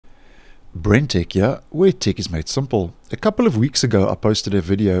BrenTech here, where tech is made simple. A couple of weeks ago I posted a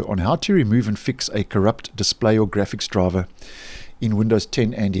video on how to remove and fix a corrupt display or graphics driver in Windows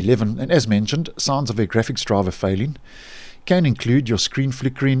 10 and 11, and as mentioned, signs of a graphics driver failing can include your screen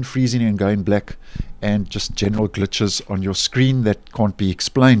flickering, freezing and going black, and just general glitches on your screen that can't be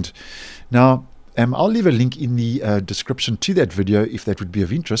explained. Now I'll leave a link in the description to that video if that would be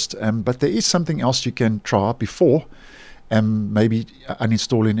of interest, but there is something else you can try before maybe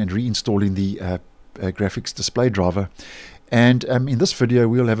uninstalling and reinstalling the graphics display driver. And in this video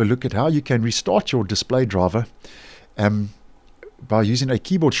we'll have a look at how you can restart your display driver by using a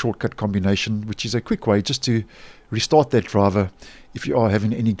keyboard shortcut combination, which is a quick way just to restart that driver if you are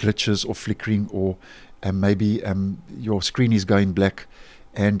having any glitches or flickering, or maybe your screen is going black,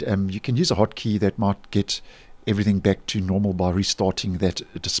 and you can use a hotkey that might get everything back to normal by restarting that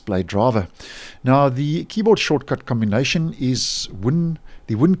display driver. Now the keyboard shortcut combination is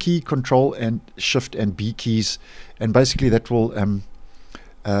the Win key, Control and Shift and B keys, and basically that will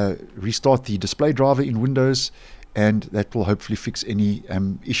restart the display driver in Windows, and that will hopefully fix any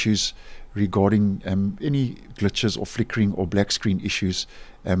issues regarding any glitches or flickering or black screen issues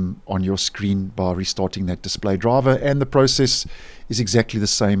on your screen by restarting that display driver. And the process is exactly the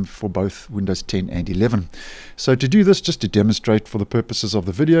same for both Windows 10 and 11. So to do this, just to demonstrate for the purposes of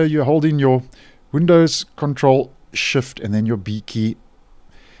the video, you're holding your Windows Control Shift and then your B key,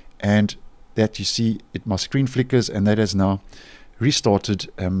 and that you see my screen flickers, and that has now restarted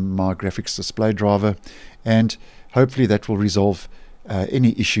my graphics display driver, and hopefully that will resolve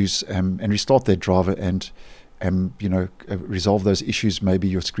any issues and restart that driver and resolve those issues, maybe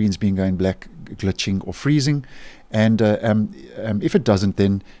your screen's been going black, glitching or freezing. And if it doesn't,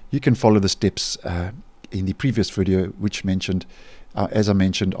 then you can follow the steps in the previous video, which mentioned, as I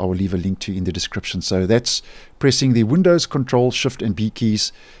mentioned, I will leave a link to in the description. So that's pressing the Windows Control Shift and B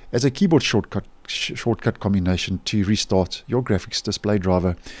keys as a keyboard shortcut combination to restart your graphics display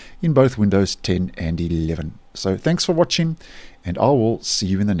driver in both Windows 10 and 11. So thanks for watching, and I will see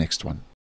you in the next one.